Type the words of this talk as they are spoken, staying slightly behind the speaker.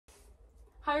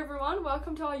Hi everyone,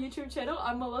 welcome to our YouTube channel.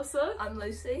 I'm Melissa. I'm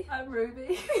Lucy. I'm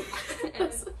Ruby.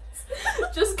 And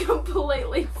just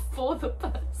completely for the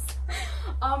piss.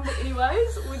 But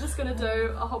anyways, we're just gonna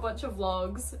do a whole bunch of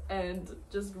vlogs and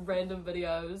just random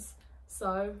videos.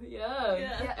 So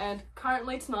yeah. And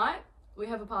currently tonight we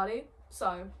have a party,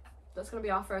 so that's gonna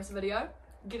be our first video.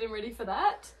 Getting ready for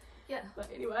that. Yeah. But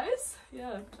anyways,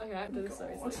 yeah. Okay, I can do this so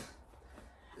easily.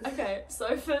 Okay,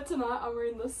 so for tonight I'm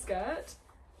wearing this skirt,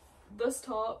 this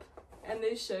top, and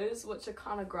these shoes, which are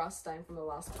kind of grass stained from the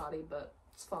last party, but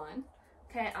it's fine.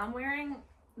 Okay, I'm wearing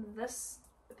this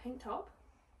pink top,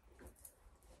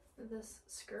 this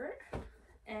skirt,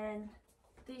 and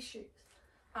these shoes.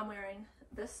 I'm wearing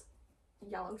this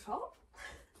yellow top,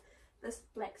 this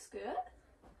black skirt,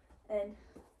 and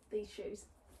these shoes.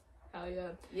 Hell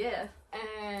yeah. Yeah.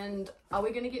 And are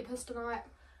we gonna get pissed tonight?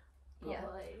 Yeah.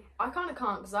 I kind of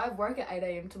can't because I have work at 8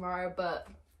 AM tomorrow, but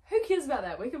who cares about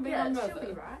that? We can be Yeah, hungover. she'll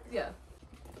be right. Yeah.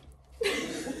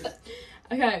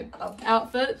 Okay,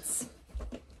 outfits.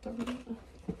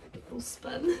 We'll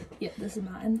spin. Yep, this is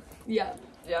mine. Yeah.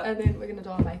 And then we're gonna do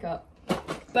our makeup.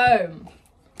 Boom.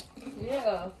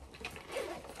 Yeah.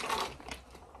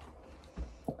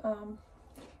 Oh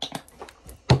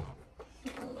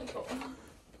my god,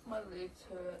 my legs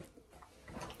hurt.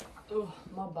 Oh,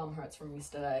 my bum hurts from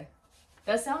yesterday.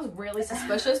 That sounds really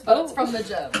suspicious, but it's from the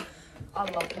gym. I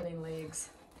love hitting legs.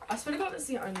 I swear to God, it's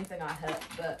the only thing I hit,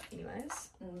 but anyways.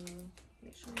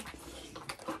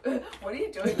 What are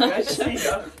you doing?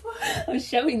 I'm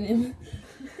showing them.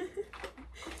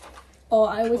 Oh,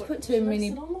 I always put too many.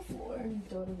 Sit on the floor and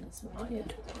do it in this way. Yeah.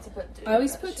 It's a bit I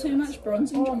always put too much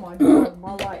bronzing. Oh my god,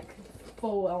 my like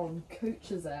full on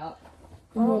cooch is out.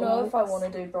 I don't know if I want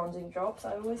to do bronzing drops.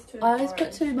 I always I always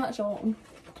put too much on.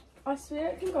 I swear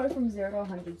it can go from 0 to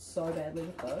 100 so badly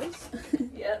with those.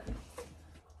 Yep.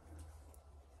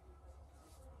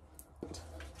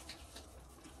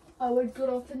 I would good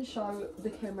often show the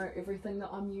camera everything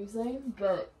that I'm using,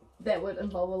 but that would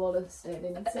involve a lot of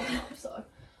standing and setting up, so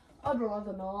I'd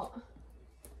rather not.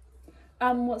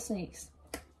 What's next?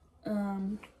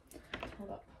 Hold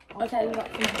up. Okay. I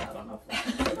don't know if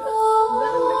that's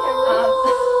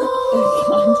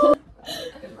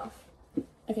enough.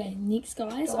 Okay, next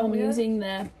guys, I'm using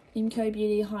the Imco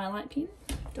Beauty highlight pen.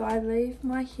 Do I leave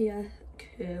my hair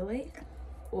curly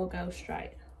or go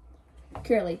straight?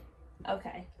 Curly.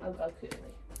 Okay, I'll go curly.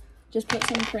 Just put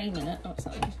some cream in it or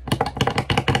something.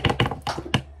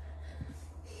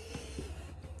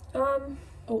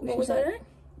 What she was I said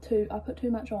doing? I put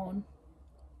too much on.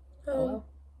 Oh well.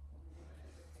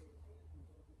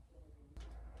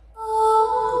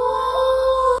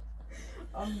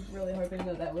 I'm really hoping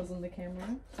that that was in the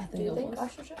camera. I think Do you it think was. I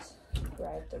should just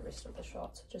grab the rest of the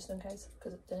shots just in case?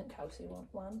 Because it didn't Kelsey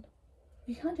want one.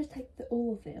 You can't just take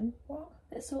all of them. What?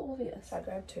 That's so obvious. So I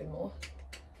grabbed 2 more.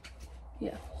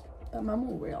 Yeah, but Mum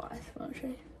will realise, won't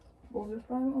she? Well, we're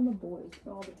throwing on the boys.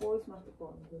 Oh, the boys must have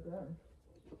gone to the room.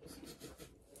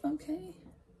 Okay.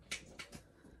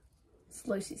 It's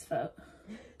Lucy's fault.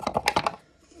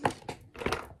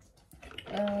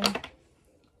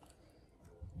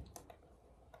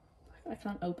 I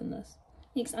can't open this.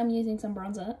 Next, I'm using some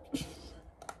bronzer.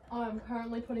 I'm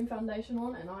currently putting foundation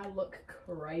on and I look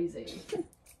crazy.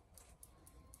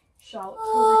 Charlotte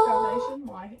Tilbury foundation,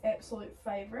 my absolute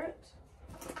favourite.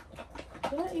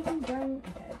 Did I even bring...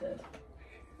 Okay, I did.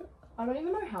 I don't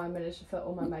even know how I managed to fit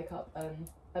all my makeup in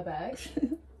a bag.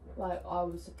 Like, I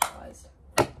was surprised.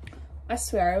 I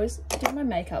swear I was doing my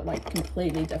makeup like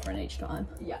completely different each time.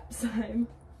 Yeah, same.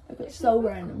 It got It's so just a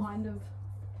random. kind of,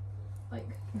 like,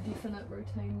 definite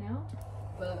routine now.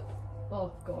 But,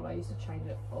 oh god, I used to change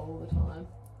it all the time.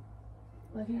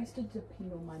 Like, it used to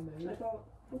depend on my mood. I got,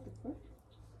 what the fuck?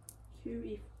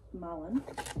 QE Mullen.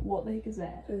 What the heck is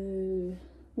that?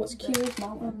 What's Kira's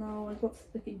Oh mum? no, I got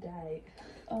sticky date.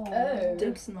 Oh.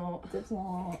 Dibs not. It's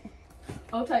not.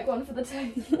 I'll take one for the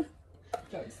team.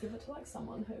 Jokes, give it to like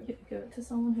someone who, Give it to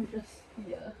someone who just...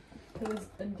 yeah, who is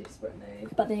in desperate need.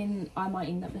 But then I might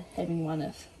end up having one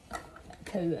if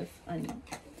I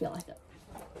feel like it.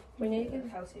 We need to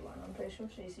give Kelsey one. I'm pretty sure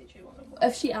she said she wanted one.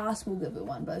 If she asks, we'll give her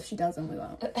one, but if she doesn't, we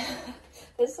won't.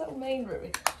 That's so mean,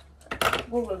 Ruby.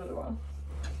 We'll give her one.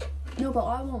 No, but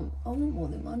I want more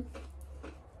than one.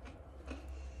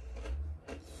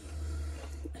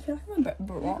 I feel like I'm a bit You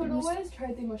could bronzed. always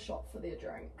trade them a shot for their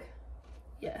drink.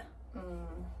 Yeah,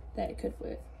 that could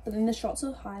work. But then the shots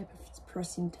are high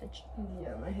percentage.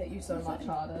 Yeah, and they hit you so much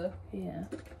harder. Yeah.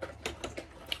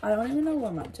 I don't even know what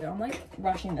I'm up to. I'm like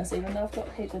rushing this even though I've got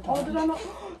heaps of time. Oh, did I not?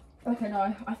 Okay,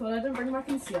 no. I thought I didn't bring my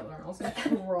concealer and I was going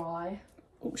to cry.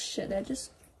 Oh shit, that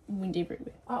just went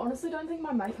everywhere. I honestly don't think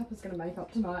my makeup is going to make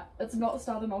up tonight. It's not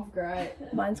starting off great.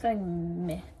 Mine's going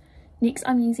meh. Next,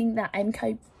 I'm using the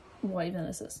Aimco, what even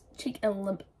is this? Cheek and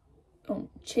lip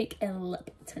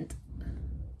tint.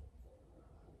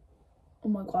 Oh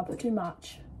my god, I put too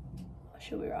much. I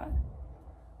should be right.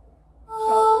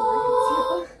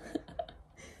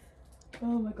 Oh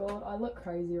my god, I look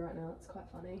crazy right now. It's quite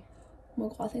funny. Oh my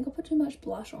god, I think I put too much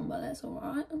blush on, but that's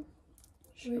alright.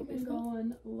 We've been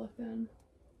going looking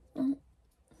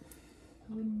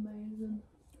amazing.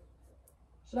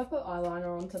 Should I put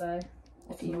eyeliner on today?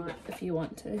 If you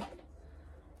want to. Yeah,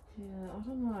 I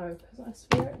don't know, because I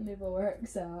swear it never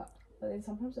works out. But then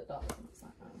sometimes it does, and it's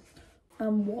like, oh.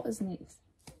 What is next?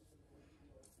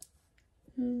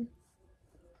 I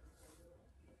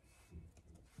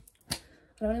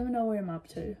don't even know where I'm up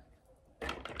to.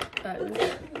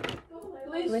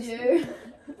 Bless you.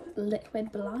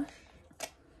 Liquid blush.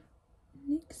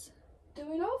 Next. Do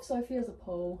we know if Sophie has a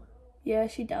pool? Yeah,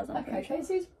 she does. I'm Okay, pretty sure.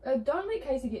 Casey's. Don't let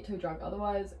Casey get too drunk,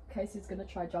 otherwise Casey's gonna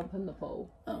try jump in the pool.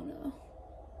 Oh no.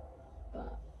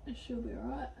 But she'll be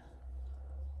alright.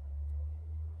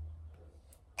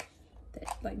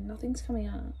 Like nothing's coming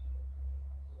out.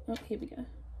 Oh, here we go.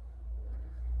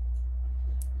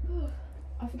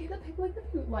 I forget that people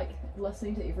like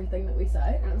listening to everything that we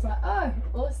say, and it's like, oh,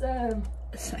 awesome.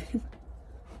 Same.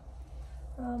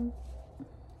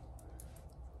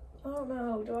 I don't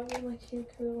know. Do I want my hair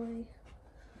curly?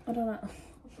 I don't know.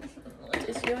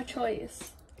 It's your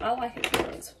choice. I like it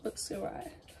curly. It looks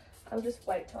alright. I'll just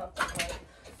wait till I've got my.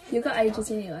 You've got ages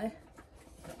anyway.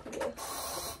 Yeah.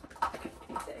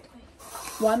 Exactly.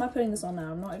 Why am I putting this on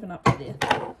now? I'm not even up to there.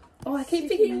 Oh, I keep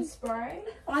thinking. Spray.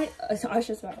 I was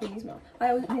just about to use mine.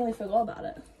 I nearly forgot about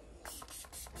it.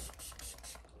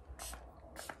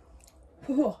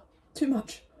 Oh, too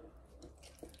much.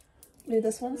 Yeah,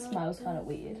 this one smells kind of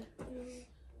weird.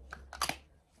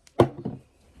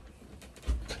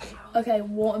 Okay,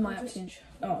 what am I up to?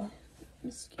 Oh,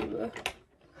 mascara.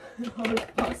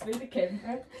 Pass me the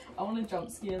camera. I want to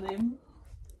jump scare them.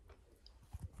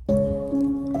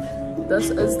 This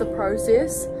is the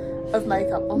process of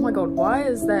makeup. Oh my god, why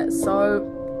is that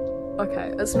so...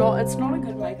 Okay, it's not a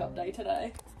good makeup day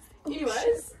today.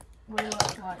 Anyways, we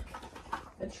look like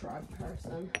a tribe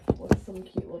person with some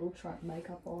cute little tribe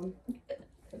makeup on.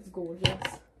 It's gorgeous.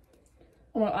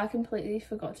 Oh my, I completely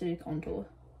forgot to do contour.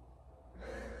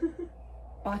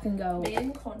 I can go... Me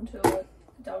and contour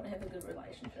don't have a good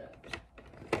relationship.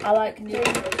 I like Never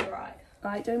goes right.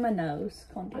 I like doing my nose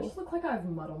I contour. just look like I have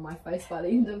mud on my face by the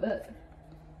end of it.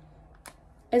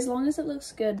 As long as it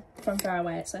looks good from far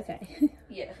away, it's okay.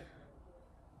 Yeah.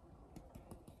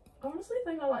 I honestly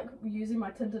think I like using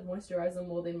my tinted moisturiser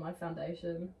more than my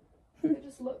foundation. It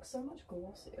just looks so much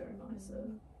glossier and nicer.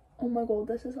 Oh my god,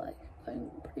 this is like going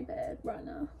pretty bad right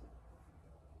now.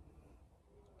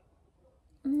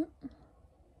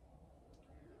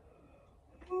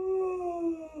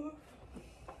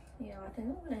 Yeah, I think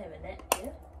I'm gonna have a nap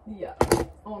here. Yeah,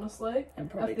 honestly. I'm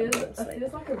probably If gonna there's, go to if sleep.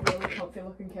 there's like a really comfy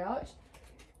looking couch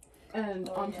and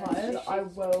Oh, I'm yeah, tired, I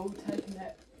will take a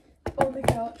nap on the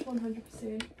couch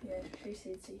 100%. Yeah, she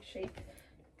said she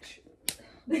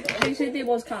You said there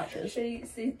was couches she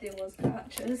said there was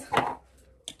couches.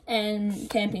 and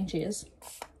camping chairs.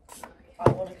 I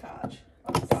want a couch.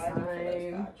 I'm excited for those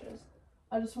Same. couches.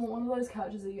 I just want one of those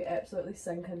couches that you absolutely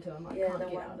sink into and like Yeah, can't the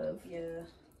get one. out of. Yeah.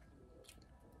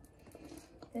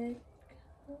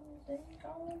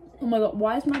 Oh my god,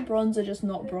 why is my bronzer just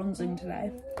not bronzing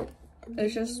today?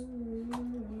 It's just...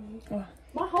 Oh.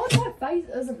 My whole entire face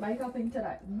isn't make-upping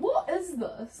today. What is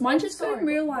this? Mine's just Sorry, going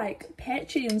real like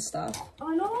patchy and stuff.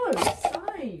 I know,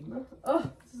 same. Ugh,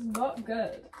 this is not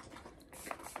good.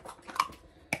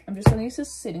 I'm just gonna use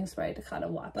this setting spray to kind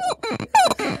of wipe it off.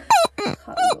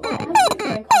 Cut it I off. honestly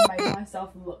think I made myself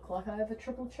look like I have a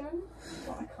triple chin,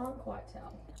 but I can't quite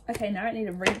tell. Okay, now I need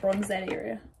to re-bronze that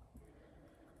area.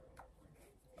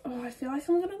 Oh, I feel like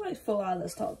I'm gonna like fall out of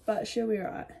this top, but she'll be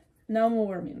right. No one will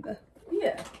remember.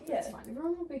 Yeah, it's fine.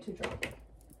 Everyone will be too drunk.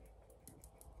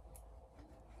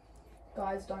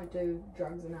 Guys, don't do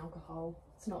drugs and alcohol.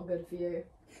 It's not good for you.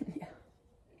 Yeah.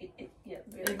 Yeah,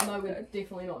 very Even though we're good.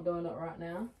 definitely not doing it right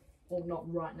now. Well,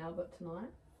 not right now, but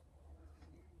tonight.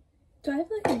 Do I have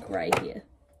like a grey here?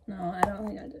 No, I don't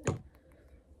think I do.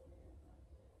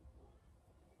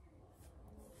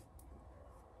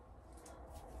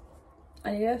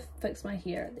 I need to fix my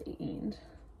hair at the end.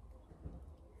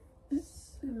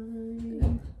 It's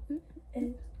coming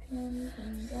and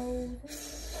going.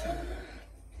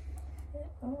 It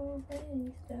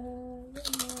always does.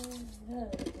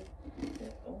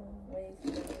 It always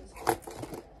does.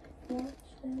 Watch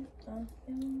it, I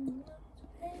feel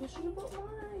I should have got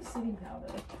my setting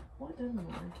powder. Why didn't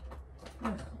I?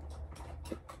 Ugh.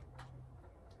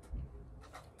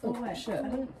 Oh wait, shit. I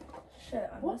didn't. Shit,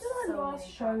 I What missed did I so last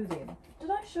many show parts. them? Did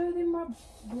I show them my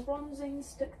bronzing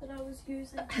stick that I was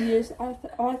using? Yes, I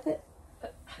think.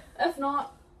 If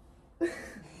not, it's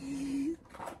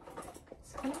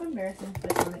kind of embarrassing if they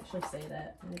can't actually see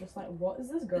that. And they're just like, what is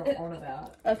this girl on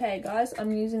about? Okay, guys,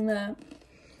 I'm using the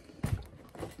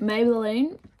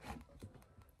Maybelline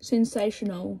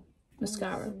Sensational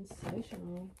mascara.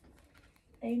 Sensational.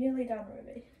 Are you nearly done,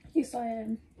 Ruby? Yes, I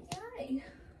am. Yay!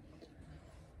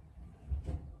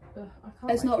 Ugh, I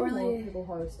can't It's wait not till really- more people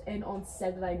host, and on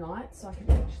Saturday night, so I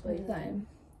can actually Same. drink.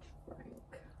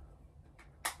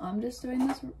 I'm just doing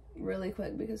this really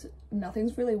quick because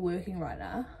nothing's really working right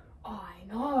now. I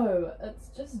know, it's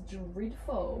just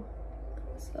dreadful.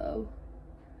 So,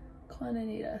 kind of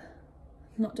need to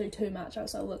not do too much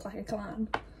else I'll look like a clown.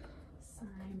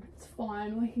 Same. It's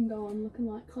fine. We can go on looking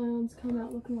like clowns, come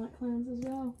out looking like clowns as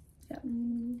well.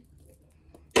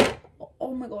 Yeah.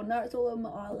 Oh my god, now it's all over my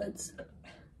eyelids.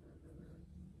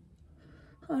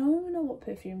 I don't even know what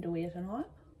perfume to wear tonight.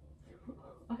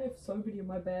 I have so many in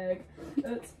my bag.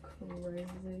 It's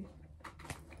crazy.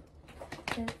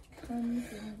 It comes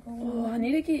and Oh, I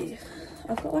need to get...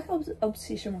 I've got like an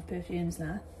obsession with perfumes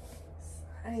now.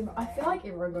 Same. I feel like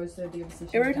everyone goes through the obsession.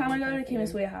 Every time I go to with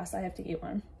Chemist perfume. Warehouse, I have to get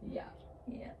one. Yeah.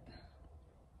 Yeah.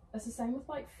 It's the same with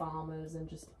like farmers and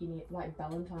just any like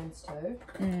Valentine's too.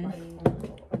 Mm.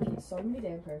 Like I get so many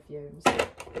damn perfumes.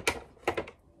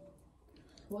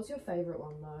 What's your favourite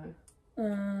one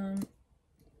though?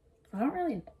 I don't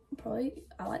really... Probably...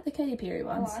 I like the Katy Perry I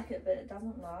ones. like it, but it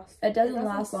doesn't last. It doesn't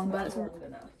last long, but smell it's... long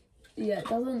enough. Yeah, it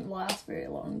doesn't last very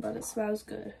long, but it smells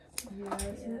good. Yeah, so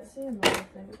that's the annoying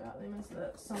thing about them is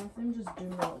that some of them just do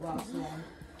not last long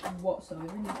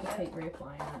whatsoever. You have to keep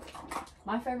reapplying it.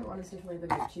 My favourite one is definitely the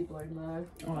Gucci Bloom though.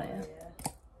 Oh, yeah.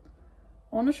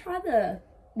 I want to try the...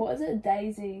 What is it?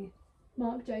 Daisy...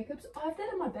 Marc Jacobs. I have that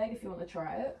in my bag if you want to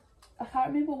try it. I can't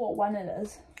remember what one it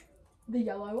is. The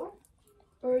yellow one?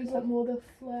 Or is it more the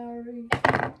flowery?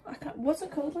 I can't... What's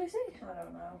it called, Lucy? I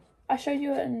don't know. I showed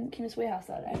you it in Chemist Warehouse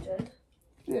that You day. did?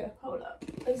 Yeah. Hold up.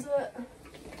 Is it...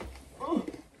 Oh,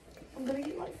 I'm gonna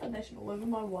get my foundation all over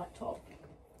my white top.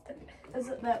 Is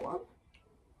it that one?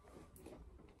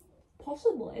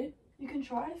 Possibly. You can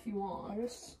try it if you want. I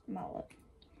just smell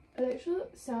it. It actually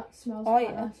smells Oh, quite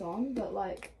yeah. nice on, but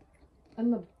like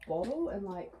in the bottle and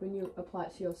like when you apply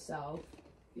it to yourself,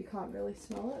 you can't really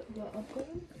smell it. But I've got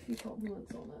a few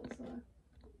compliments on it,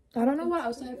 so. I don't know what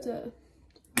else I have to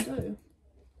do.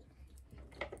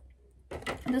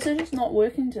 This is just not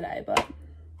working today, but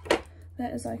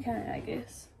that is okay, I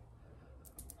guess.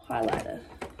 Highlighter.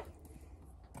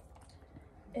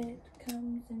 It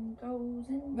comes and goes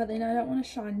and But then I don't want to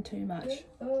shine too much.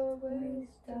 Always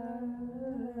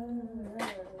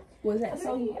Was Are that there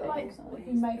song? any like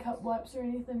makeup wipes or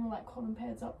anything or like cotton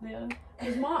pads up there?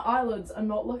 Because my eyelids are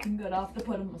not looking good after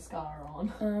putting mascara on.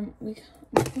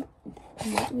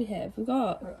 What do we have? We've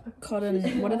got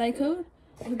cotton, what are they called?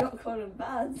 we got cotton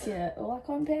buds. Yeah, all our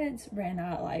cotton pads ran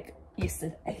out like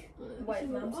yesterday. Wait,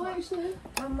 Mum's Oh, not- actually,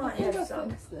 I I might think I have some.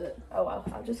 fixed it. Oh well,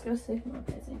 I'm just gonna see if my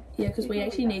busy. Yeah, because we You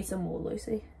actually probably need some more,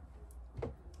 Lucy.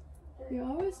 Yeah, I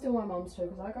always do my mum's too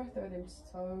because I go through them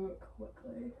so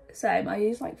quickly. Same, I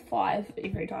use like 5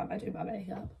 every time I do my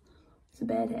makeup. It's a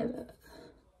bad habit.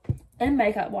 And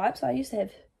makeup wipes, I used to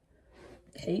have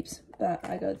heaps, but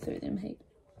I go through them heaps.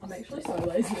 I'm actually so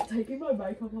lazy at taking my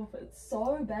makeup off. It's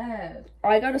so bad.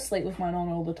 I go to sleep with mine on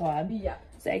all the time. Yeah.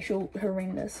 It's actual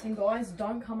horrendous. And guys,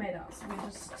 don't come at us. We're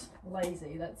just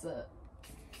lazy. That's it.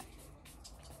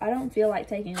 I don't feel like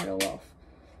taking it all off.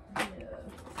 Yeah.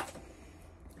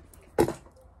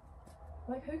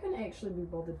 Like, who can actually be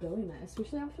bothered doing that?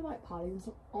 Especially after, like, parties and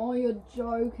stuff. Oh, you're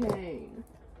joking.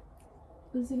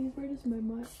 Does anybody just made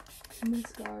my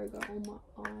mascara go on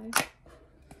my eye?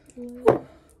 Like,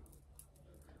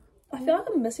 I feel like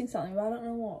I'm missing something, but I don't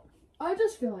know what. I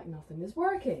just feel like nothing is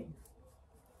working.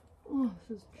 Oh,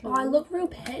 this is Oh, I look real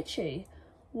patchy.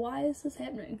 Why is this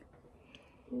happening?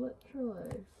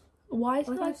 literally. Why is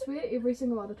it Like, I like swear every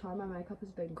single other time my makeup has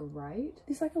been great.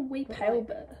 there's like a wee But, pale like,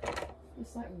 bit?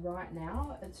 It's like right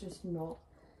now, it's just not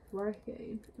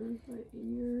working. And it's like,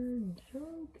 you're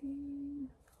joking.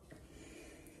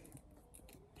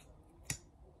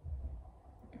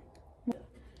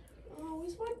 Oh,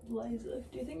 where's my blazer?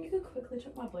 Do you think you could quickly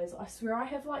check my blazer? I swear I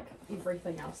have like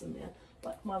everything else in there.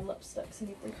 Like my lipsticks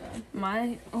and everything.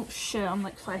 My oh shit, I'm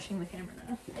like flashing the camera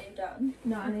now. Are you done?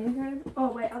 No, I need to grab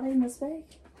Oh wait, are they in this bag?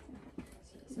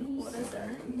 What is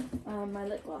it? my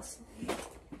lip gloss.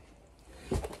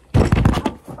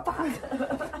 Oh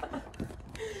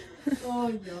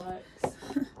Oh, yikes.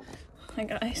 Hi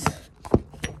guys.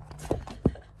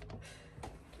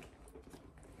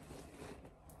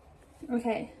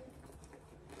 Okay.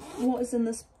 What is in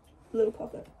this little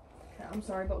pocket? Okay, I'm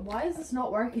sorry, but why is this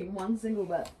not working one single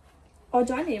bit? Oh,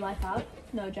 do I need my card?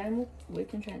 No, Jane, we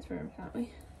can transfer him, can't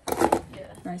we?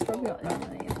 Yeah. No, he's probably got no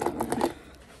money.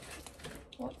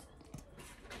 What?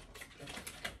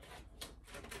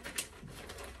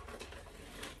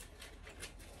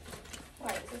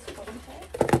 Wait, is this cotton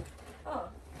tape? Oh.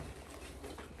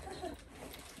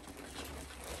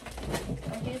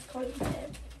 I guess cotton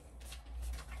tape.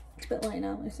 It's a bit late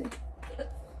now, Lucy.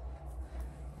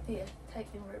 Here,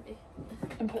 take them, Ruby.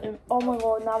 And put him. Oh my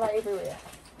god, now they're everywhere.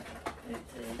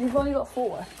 You've only got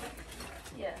 4.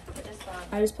 Yeah, it is fine.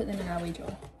 I just put them in our wee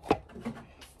jar.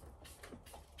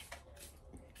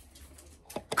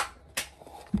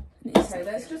 Okay,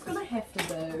 that's just gonna have to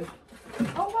do.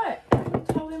 Oh wait, I didn't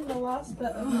tell him the last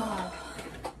bit of my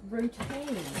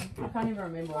routine. I can't even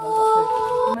remember what I was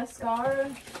up to.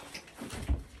 Mascara,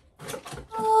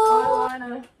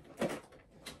 eyeliner,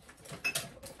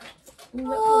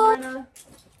 lip liner.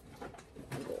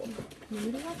 Where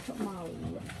did I put my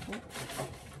lip?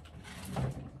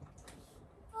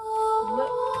 Lip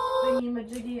thingy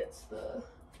majiggy, it's the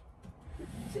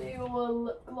Dior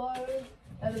lip glow.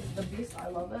 That is the best, I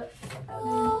love it. And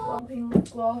then bumping lip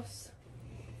gloss.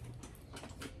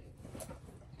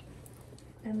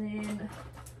 And then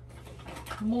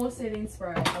more setting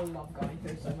spray. I love going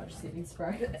through so much setting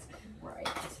spray. It's great.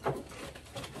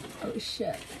 Oh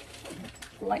shit.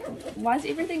 Like, why is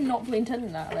everything not blend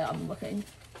in now that I'm looking?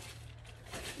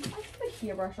 I have a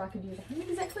hairbrush I could use. I can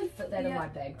exactly fit that in my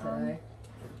bag today.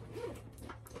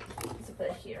 It's a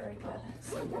bit hairy, but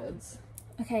So good.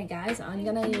 Okay guys, I'm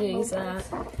gonna use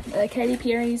Katy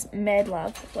Perry's Mad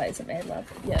Love. Wait, is it Mad Love?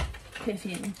 Yeah,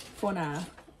 perfume for now.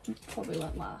 Probably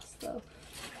won't last though.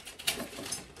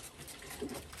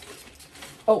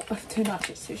 Oh, too much,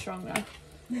 it's too strong now.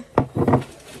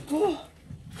 Oh.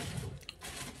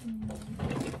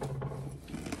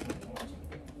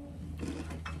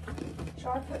 should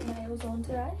I put nails on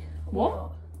today?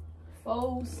 What?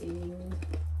 Full send.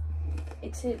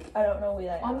 Except I don't know where they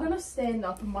are. I'm gonna stand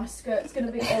up and my skirt's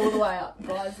gonna be all the way up.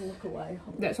 Guys, look away.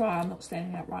 That's why I'm not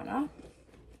standing up right now.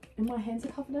 And my hands are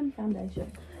covered in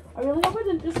foundation. I really hope I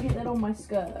didn't just get that on my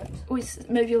skirt. Wait,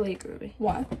 move your leg, Ruby.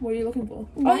 Why? What are you looking for?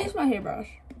 What? Oh, use my hairbrush.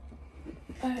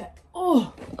 Okay.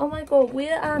 Oh! Oh my god,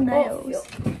 where are nails?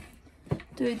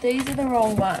 Dude, these are the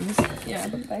wrong ones. Yeah,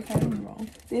 they came wrong.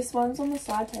 There's ones on the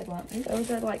side table, aren't there?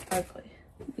 Those are like ugly.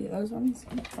 Yeah, those ones.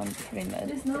 I'm putting those.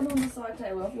 There's none on the side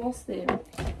table. I've lost them.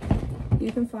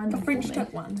 You can find the for French me.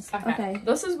 tip ones. Okay.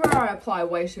 This is where I apply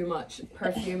way too much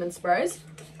perfume and sprays.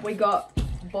 We got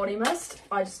body mist.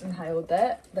 I just inhaled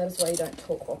that. That is why you don't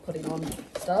talk while putting on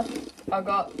stuff. I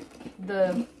got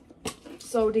the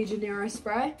Sol de Janeiro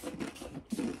spray.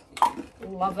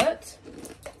 Love it.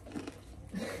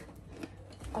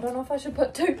 I don't know if I should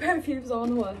put 2 perfumes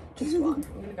on or just one.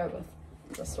 I'm gonna go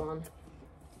with this one.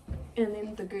 And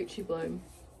then the Gucci Bloom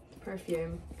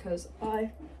perfume because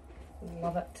I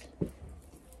love it.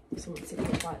 Someone said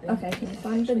it like that. Okay, can you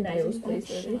find the nails, please,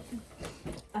 Ruby?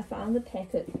 I found the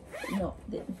packet, not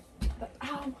them.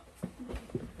 Ow!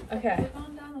 Okay,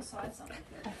 On down the side something.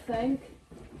 I think.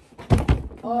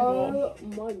 Oh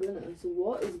my goodness,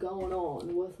 what is going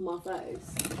on with my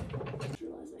face? I'm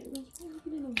realizing I'm probably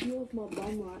getting a view of my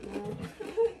bum right now.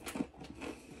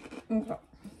 Okay.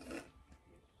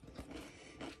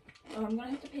 Oh, I'm gonna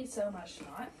have to pee so much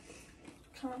tonight.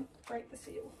 Can't break the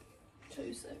seal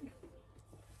too soon.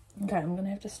 Okay, I'm gonna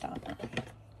have to start now.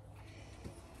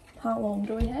 How long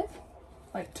do we have?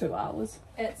 Like 2 hours.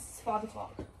 It's 5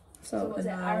 o'clock. So it's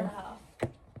an hour and a half.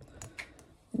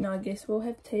 No, I guess we'll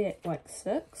have tea at like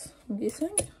 6, I'm guessing.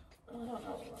 I don't know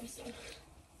what I'm saying.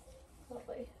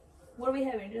 Lovely. What are we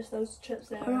having? Just those chips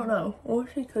there? I don't know. Or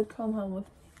she could come home with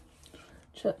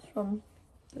chips from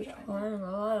the I don't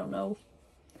know. I don't know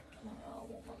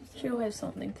what I'm saying. She'll have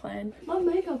something planned. My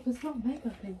makeup is not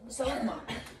makeuping. So is mine.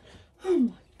 Oh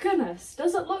my goodness,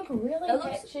 does it look really It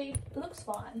looks- patchy? It looks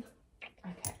fine.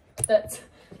 Okay, that's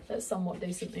somewhat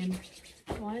decent then.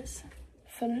 Guys.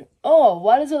 Oh,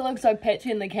 why does it look so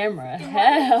patchy in the camera?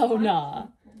 Hell nah.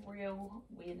 Real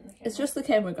weird in the camera. It's just the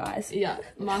camera, guys. Yeah,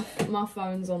 my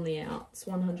phone's on the outs,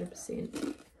 100%.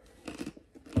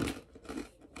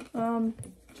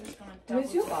 Just gonna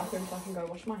Where's your double- bathroom so I can go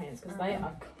wash my hands because they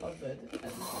are covered at the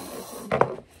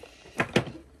foundation.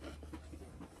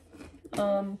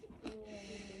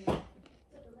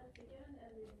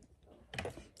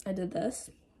 I did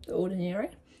this, the Ordinary.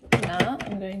 now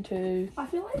I'm going to I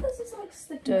feel like this is like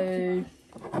sticking do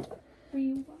up to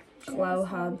my Glow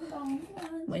Hub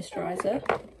moisturiser.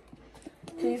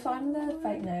 Can you find the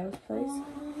fake nails, please?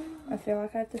 I feel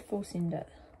like I have to full send it.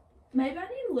 Maybe I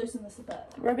need to loosen this a bit.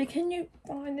 Ruby, can you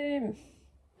find them?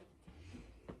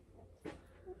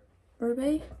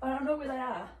 Ruby? I don't know where they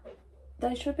are.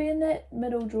 They should be in that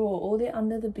middle drawer or they're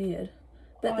under the bed.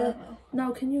 But I don't know.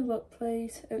 no, can you look,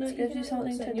 please? It No, gives you can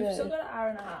something look to soon. do. You've still got an hour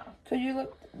and a half. Could you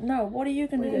look? No, what are you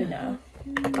going to do now?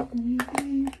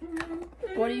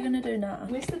 What are you going to do now?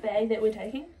 Where's the bag that we're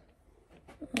taking?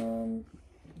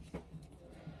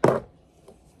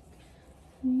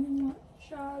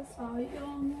 Shaz are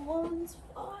young ones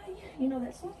fly. You know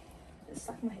that song? It's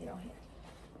stuck in my head on here.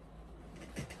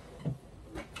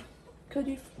 Could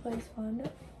you please find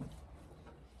it?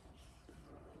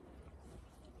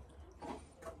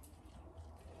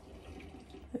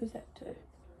 Who's that to?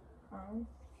 I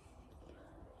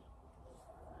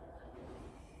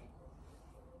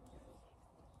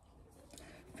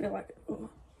feel like. Ooh.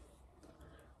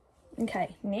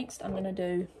 Okay, next I'm gonna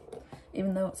do,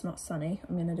 even though it's not sunny,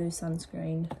 I'm gonna do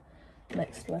sunscreen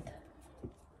mixed with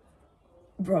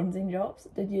bronzing drops.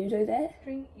 Did you do that?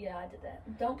 Yeah, I did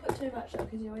that. Don't put too much though,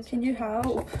 because you always. Can you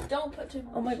help? Don't put too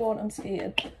much. Oh my god, I'm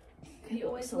scared. You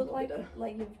always Some look like water.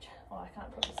 you've. Oh, I can't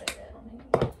probably say that on here.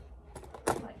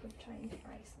 Like you've changed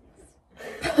races.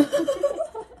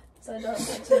 So don't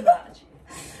put too much.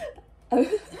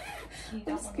 You I'm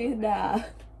don't scared want now.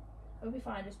 It'll be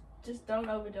fine. Just don't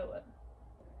overdo it.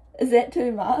 Is that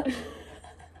too much?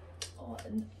 Oh,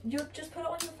 you just put it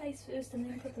on your face first and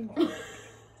then put them on.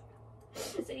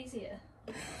 It's easier.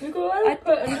 You gotta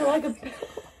put it into like a.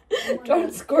 Oh my Don't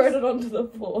God. squirt it onto the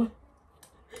floor.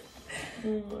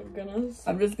 Oh my goodness.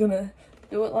 I'm just gonna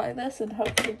do it like this and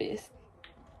hope for the best.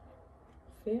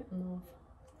 Fair enough.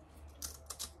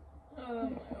 Oh my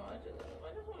God, I just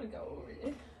want to go over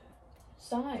here.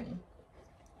 Same.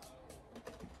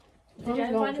 Did you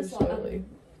I'm find too a slot slowly.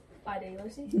 ID,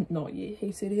 Lucy? Not yet.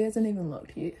 He said he hasn't even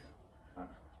looked yet. Oh.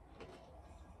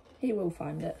 He will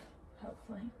find it.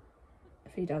 Hopefully.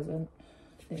 If he doesn't,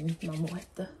 then Mum will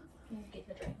have to. You get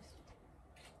the drinks.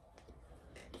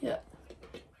 Yeah.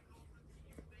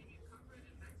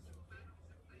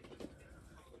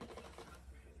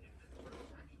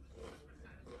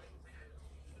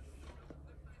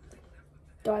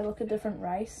 Do I look a different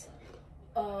race?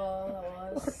 Oh,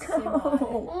 that was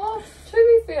Oh,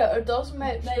 to be fair, it does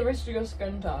match the rest of your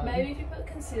skin tone. Maybe if you put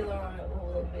concealer on it, it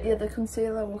will look better. Yeah, the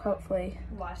concealer will hopefully.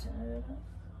 Lighten it a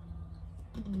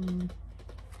bit. Mm.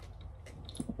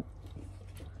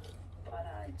 But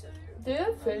I do. Do you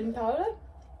have food powder?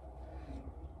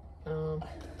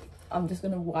 I'm just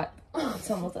gonna wipe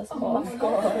some of this Oh off. my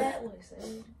God. God. That,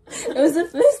 Lucy. It was the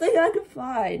first thing I could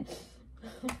find.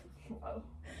 Whoa.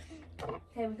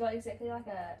 Okay, we've got exactly like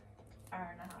a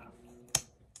hour and a half.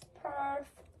 Perf.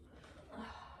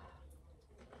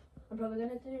 I'm probably going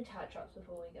to do touch-ups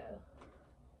before we go.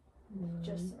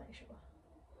 Just to make sure.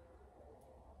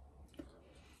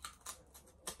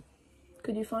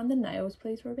 Could you find the nails,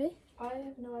 please, Ruby? I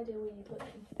have no idea where you put them.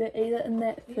 They're either in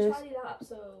that You first. tidied up,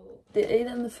 so... They're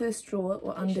either in the first drawer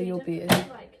or under sure you your didn't bed. put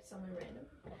them, like, somewhere random.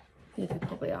 Yeah, they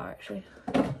probably are actually.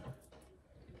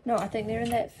 No, I think they're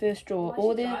in that first drawer. Why's Or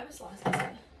your they're. driver's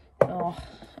license? Oh.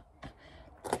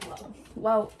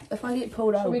 Well, if I get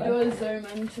pulled Should we do over. a zoom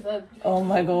into the Oh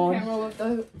my god. camera with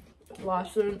the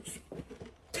license?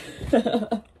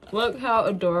 Look how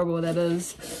adorable that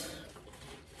is.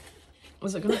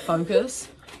 Is it gonna focus?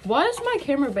 Why has my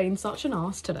camera been such an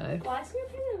ass today? Why is your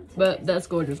pen? But that's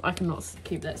gorgeous. I cannot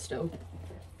keep that still.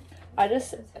 I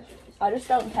just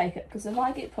don't take it because if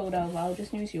I get pulled over, I'll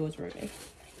just use yours, Ruby.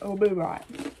 It'll be right.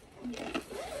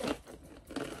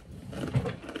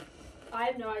 I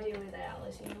have no idea where they are,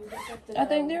 Lucy. We'll just have to I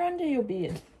think go. they're under your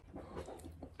bed.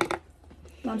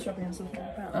 Mum's dropping us off now,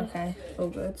 apparently. Okay, all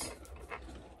good.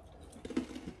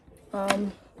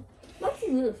 What's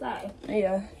the other side?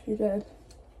 Yeah, you did.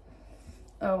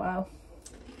 Oh wow.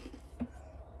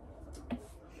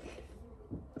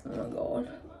 Oh god.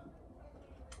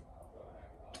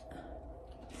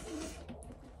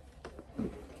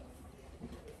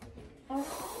 Oh,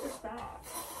 what's that?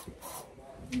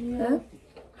 Yeah.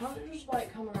 Can't it just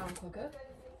like come around quicker?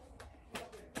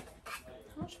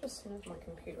 How much percent is my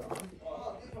computer on?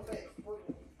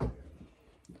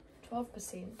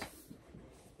 12%.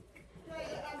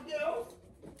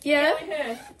 Yeah.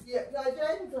 Yeah, no,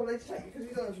 James will let take because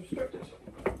he's not as restricted.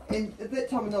 And at that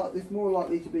time of night, there's more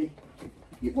likely to be.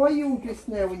 Why are you all dressed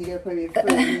now when you go play with your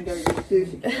friends and go to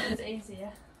dirty? It's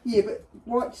easier. Yeah, but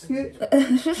white skirt,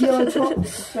 yellow top,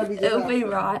 chubby It'll be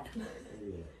right.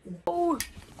 Oh,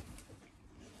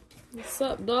 What's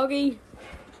up, doggy?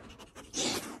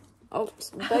 Oh,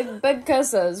 big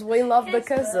kisses. We love the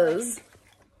kisses.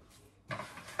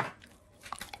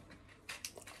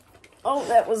 Oh,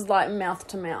 that was like mouth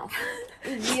to mouth.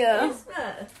 Yeah.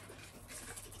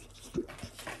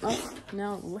 Oh,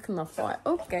 now licking the fight.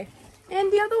 Okay.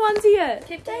 And the other one's here.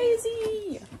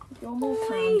 Daisy. You're more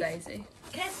calm, Daisy.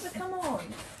 Casper, come on.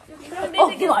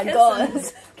 Oh my god.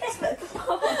 Casper,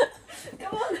 come on.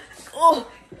 Come on. Oh,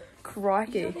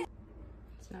 crikey.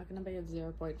 It's now gonna be a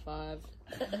 0.5.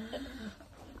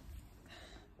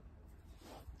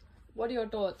 What are your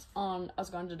thoughts on us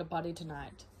going to the party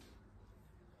tonight?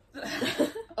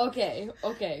 Okay,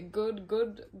 good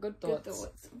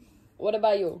thoughts. What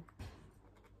about you?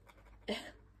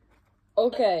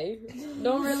 Okay,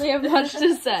 don't really have much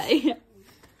to say. You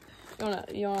wanna,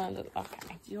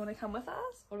 okay. Do you want to come with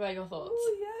us? What about your thoughts?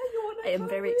 Oh yeah, you want to I am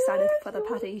very excited for the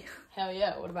party. Hell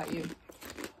yeah, what about you?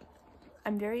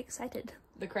 I'm very excited.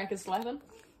 The crack is slapping?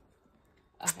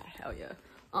 Okay, hell yeah.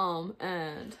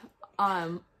 And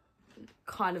I'm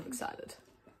kind of excited.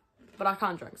 But I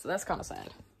can't drink, so that's kind of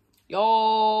sad.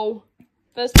 Yo!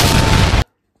 Fist bump!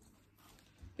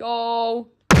 Yo!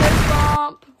 Fist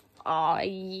bump! Oh,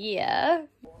 yeah.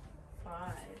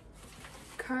 5.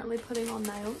 Currently putting on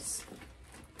nails.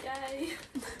 Yay.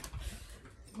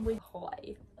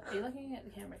 Hi. Are you looking at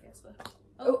the camera, Casper?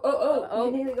 Oh.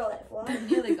 You nearly got that fly. You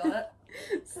nearly got it.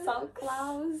 So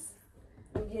close.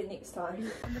 We'll get it next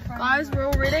time. Guys, we're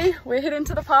all ready. We're heading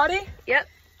to the party. Yep.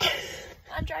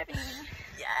 I'm driving.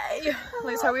 Yay!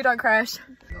 Let's hope we don't crash.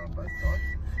 Go on both sides.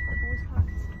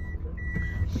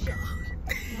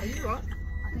 Are you right?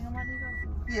 I think I might need to go.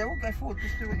 Yeah, we'll go forward.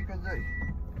 Just do what you've got to do.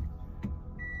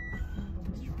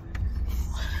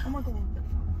 Oh my god.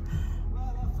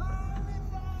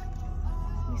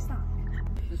 We stuck.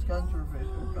 Just go into reverse.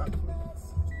 We'll go.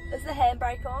 Is the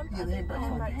handbrake on? Yeah, the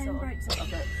handbrake's on. Handbrake's on.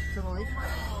 Okay, to the left.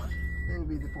 That'll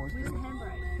be the boys. Where's the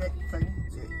handbrake? That thing.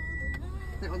 Yeah.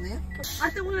 That one there. I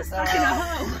thought we were stuck in a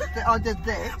hole. I did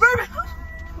that.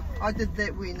 I did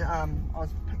that when I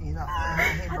was picking it up. I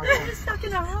thought we were stuck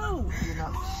in a hole. You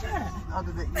know, Shit. I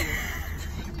did that. Yeah.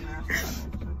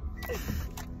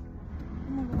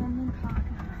 Oh my god, I'm in park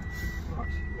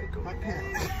now. My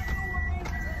parents.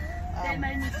 They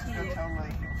made me scared. Tell me.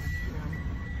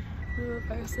 We were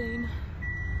reversing.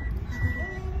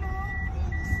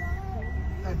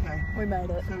 Okay. We made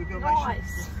it. So we've got to make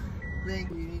Nice. sure. Then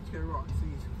you need to go right. So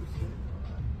you just push it.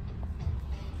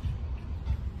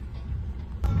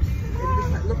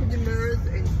 And just look at the mirrors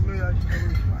and move over to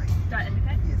this way. Don't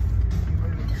indicate. Yes. You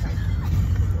move it to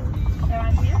So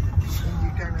I'm here. and you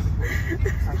go around the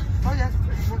corner. Oh yeah.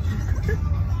 Watch this.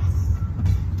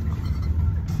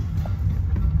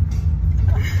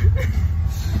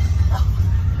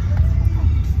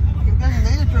 You're going to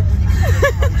need a drip when you get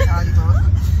to the party, guys.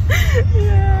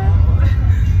 Yeah.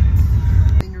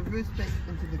 Then you reverse back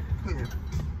into the curve.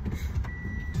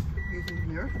 Using the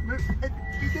mirror.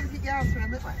 You got to get your arms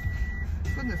around that way.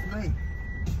 Goodness me.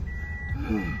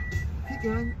 Keep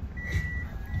going.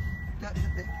 Don't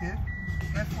hit that curve.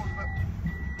 Go forward a bit.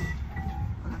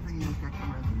 I don't think you need to go come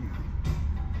around the mirror.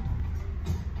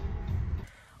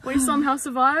 We somehow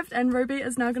survived, and Ruby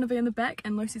is now going to be in the back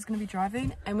and Lucy's going to be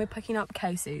driving, and we're picking up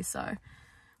Casey, so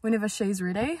whenever she's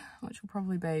ready, which will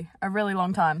probably be a really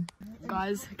long time.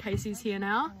 Guys, Casey's here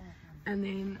now, and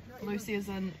then Lucy is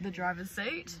in the driver's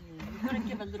seat. I'm going to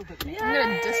give a little bit more. I'm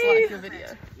going to dislike your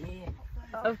video.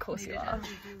 Of course you are.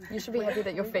 You should be happy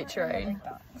that you're featuring.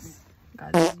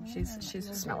 Guys, she's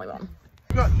a smelly one.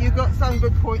 You got some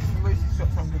good points and Lucy's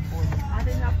got some good points. I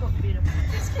think I've got better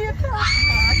points. It's cute.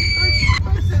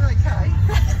 Both are okay.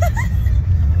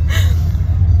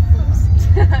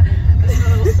 It's a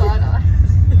little side eye.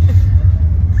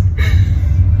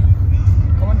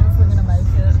 I wonder if we're going to make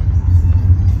it.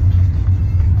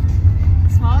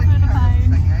 Smile for the pain.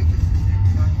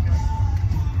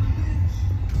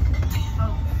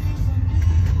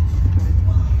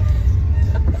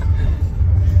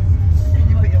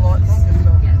 You put your lights on.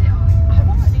 I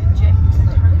want to inject the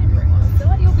tone in everyone. I feel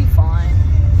like you'll be fine.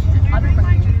 I don't bring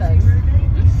anything.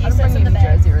 I don't bring any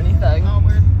jersey or anything. Oh,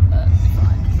 we're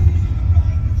fine.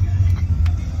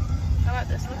 I like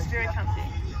this. It looks very comfy.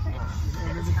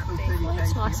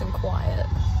 It's nice and quiet.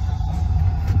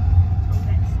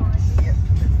 Yep,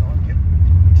 that's fine, yep.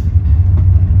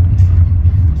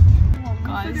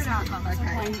 Guys,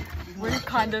 Okay. we're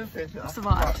kind of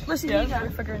survived. Yeah, we're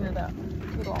figuring it out.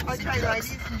 Okay,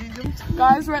 ladies and gentlemen.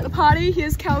 Guys, we're at the party.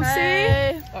 Here's Kelsey.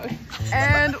 Hey.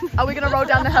 And are we going to roll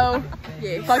down the hill?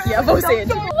 Yeah. Fuck yeah, we'll see it.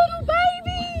 Little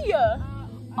baby!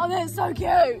 Oh, that's so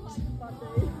cute.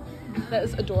 That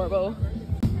is adorable.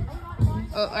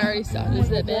 Oh, I already started. Is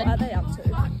that bad? What are they up to?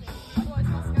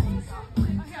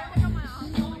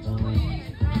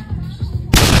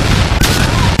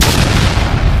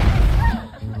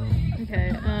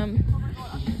 Okay,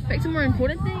 back to more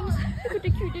important things. Look at the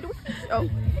cute little hedgehog.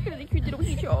 Look at the cute little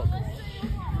hedgehog.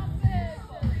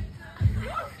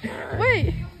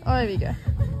 Wait! Oh, there we go.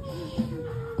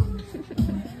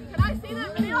 Can I see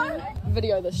that video?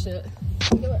 Video this shit.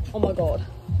 Oh my god.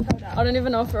 I don't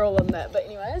even know if we're all in that, but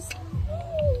anyways.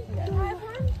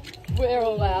 We're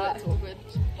all out. It's all good.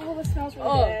 Oh, that smells really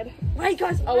bad. Wait,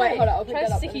 guys. Oh wait, hold on. I'll pick Try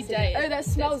that up. sticky date. Oh, that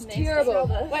smells nasty. terrible. Smell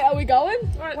this. Wait, are we going?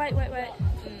 Wait.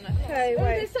 Okay,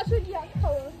 wait. There's such a yuck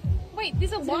colour. Wait,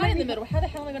 there's a line in the middle. How the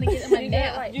hell am I going to get it in my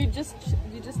mouth? You just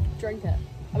drink it.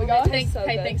 Are we going? Thanks,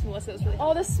 thanks, Melissa. It's really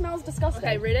Oh, this smells disgusting.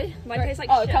 Okay, ready? Mine tastes like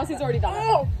oh, shit. Kelsey's already done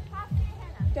it.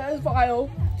 That is vile.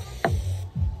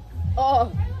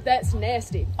 Oh, that's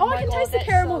nasty. Oh, I can taste the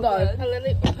caramel though.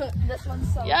 This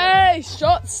one's so Yay!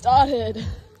 Shot started.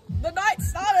 The night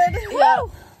started. Yeah.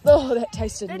 Oh, that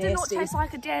tasted It nasty. did not taste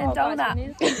like a damn donut.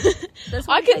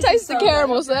 I can taste the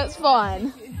caramel, so that's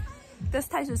fine. This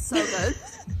tasted so good.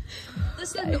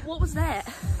 This did, what was that?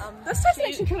 This tastes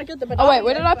actually kind of good. Oh wait,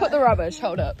 where did I put the rubbish?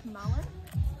 Hold up.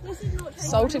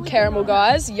 Salted caramel,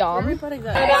 guys. Yum. What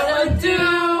I would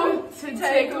do to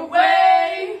take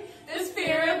away this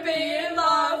fear of being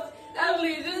loved that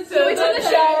leads us to we turn the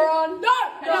shower on? No.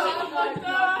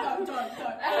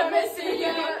 I'm missing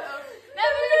you.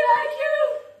 Never be like you.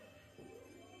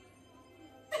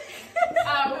 I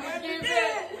would give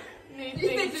it. Need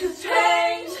things to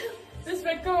change. This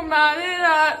fickle mounted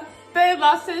up. They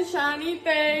lost their shiny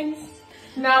things.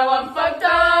 Now I'm fucked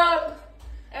up.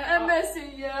 And I'm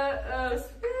missing you. I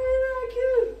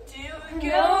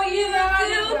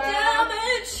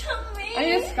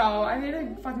need a skull. I need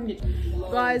to fucking get.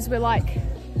 Guys, we're like,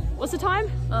 what's the time?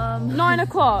 9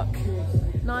 o'clock.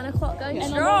 9 o'clock going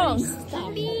Strong.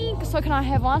 So can I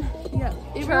have one? Yeah.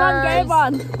 Everyone gave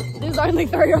one. There's only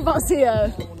 3 of us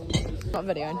here. Not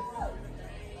videoing.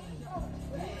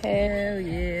 Hell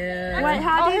yeah. Wait,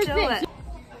 how do you do it?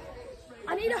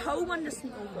 I need a whole one to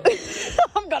smell.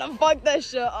 I'm gonna fuck that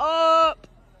shit up.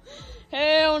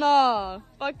 Hell no.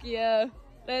 Fuck yeah.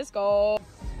 Let's go.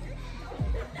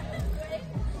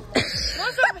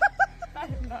 What's up? I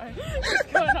don't know.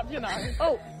 It's going up your nose.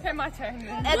 Oh. Okay, my turn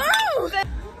then.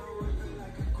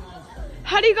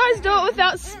 How do you guys do it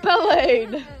without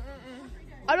spilling?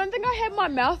 I don't think I had my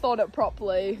mouth on it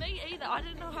properly. Me either. I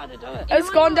didn't know how to do it. It's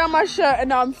gone down my shirt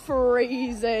and I'm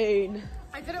freezing.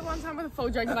 I did it one time with a full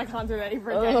drink and I can't do that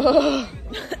ever again.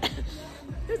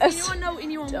 Does anyone know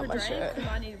anyone down with my a drink? shirt.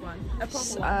 Because I need one. A proper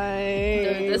one. Same.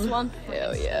 Dude, this one.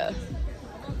 Hell yeah.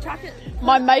 Chuck it.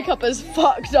 My makeup is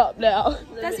fucked up now.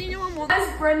 Does anyone want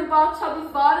Guys, we're in the bathtub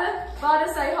with Vada.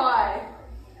 Vada, say hi.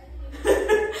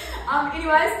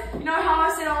 Anyways, you know how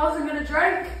I said I wasn't gonna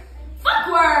drink? Fuck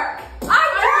work!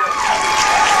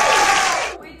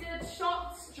 We did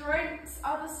shots, drinks,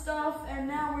 other stuff, and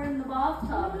now we're in the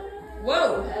bathtub.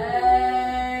 Whoa!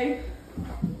 Hey!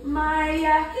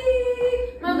 Maya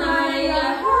hee,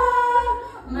 Maya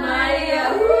ha,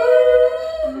 Maya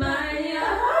hoo, Maya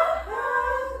ha.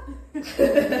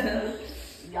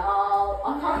 Y'all, I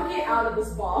can't get out of this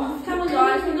bath. Come on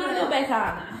guys, we're gonna go back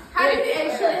on. How did you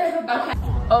actually have a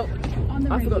Oh,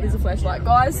 I forgot there's a flashlight.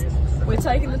 Guys, we're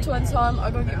taking the twins home.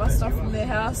 I gotta get my stuff from their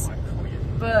house.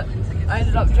 But I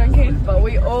ended up drinking, but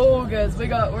we all good. We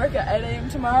got work at 8 AM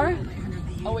tomorrow.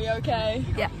 Are we okay?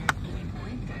 Yeah.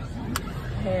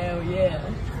 Hell yeah.